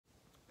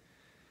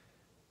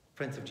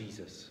Friends of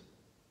Jesus,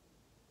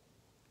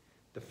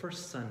 the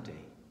first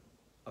Sunday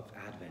of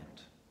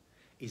Advent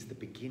is the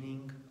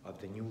beginning of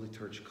the new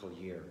liturgical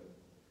year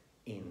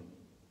in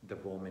the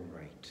Roman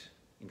Rite,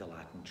 in the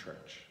Latin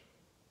Church.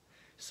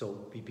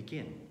 So we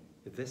begin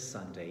this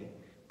Sunday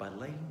by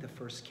lighting the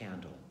first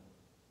candle.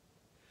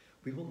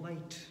 We will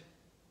light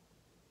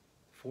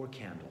 4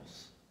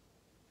 candles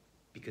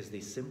because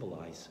they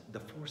symbolize the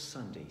 4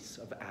 Sundays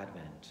of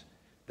Advent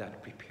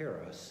that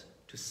prepare us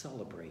to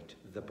celebrate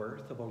the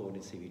birth of our Lord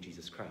and Savior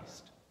Jesus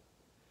Christ.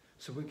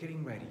 So we're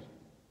getting ready.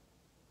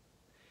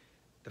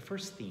 The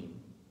first theme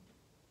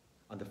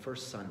on the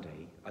first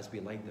Sunday, as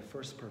we light the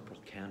first purple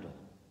candle,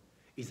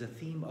 is a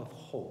theme of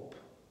hope.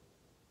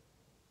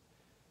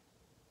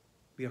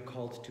 We are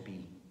called to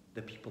be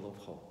the people of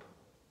hope.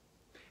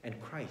 And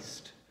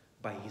Christ,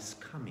 by his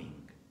coming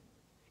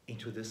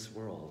into this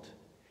world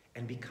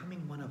and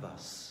becoming one of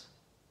us,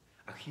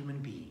 a human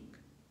being,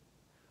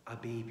 a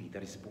baby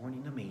that is born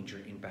in a manger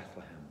in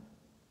Bethlehem,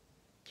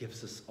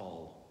 gives us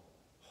all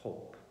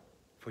hope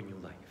for new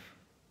life.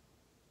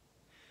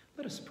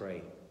 Let us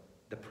pray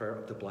the prayer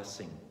of the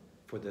blessing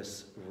for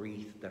this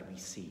wreath that we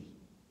see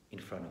in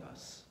front of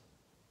us.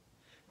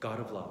 God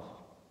of love,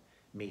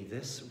 may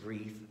this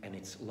wreath and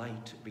its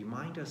light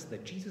remind us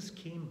that Jesus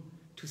came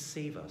to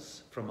save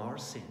us from our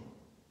sin.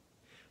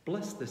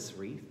 Bless this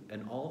wreath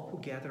and all who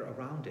gather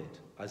around it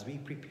as we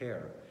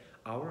prepare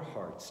our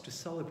hearts to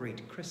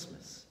celebrate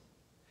Christmas.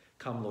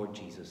 Come, Lord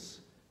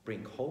Jesus,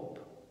 bring hope,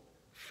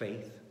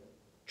 faith,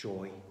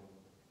 joy,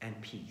 and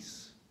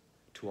peace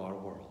to our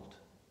world.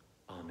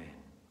 Amen.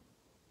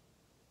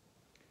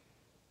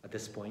 At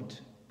this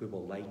point, we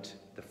will light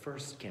the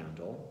first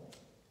candle,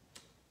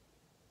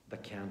 the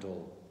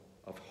candle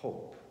of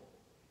hope,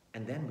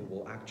 and then we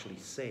will actually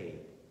say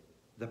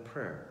the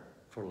prayer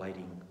for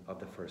lighting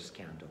of the first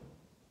candle,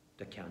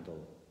 the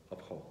candle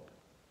of hope.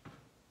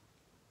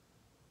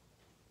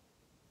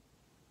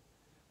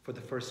 For the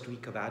first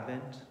week of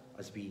Advent,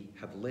 as we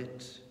have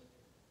lit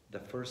the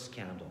first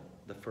candle,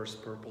 the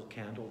first purple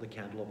candle, the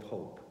candle of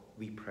hope,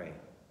 we pray.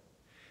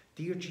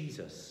 Dear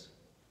Jesus,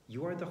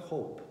 you are the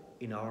hope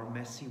in our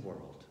messy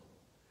world.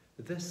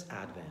 This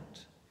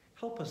Advent,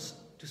 help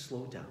us to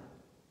slow down,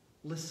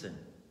 listen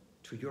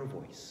to your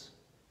voice,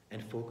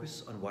 and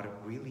focus on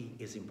what really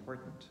is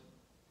important.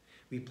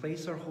 We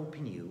place our hope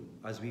in you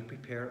as we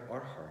prepare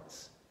our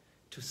hearts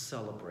to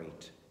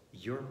celebrate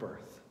your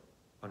birth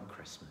on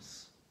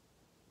Christmas.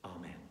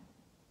 Amen.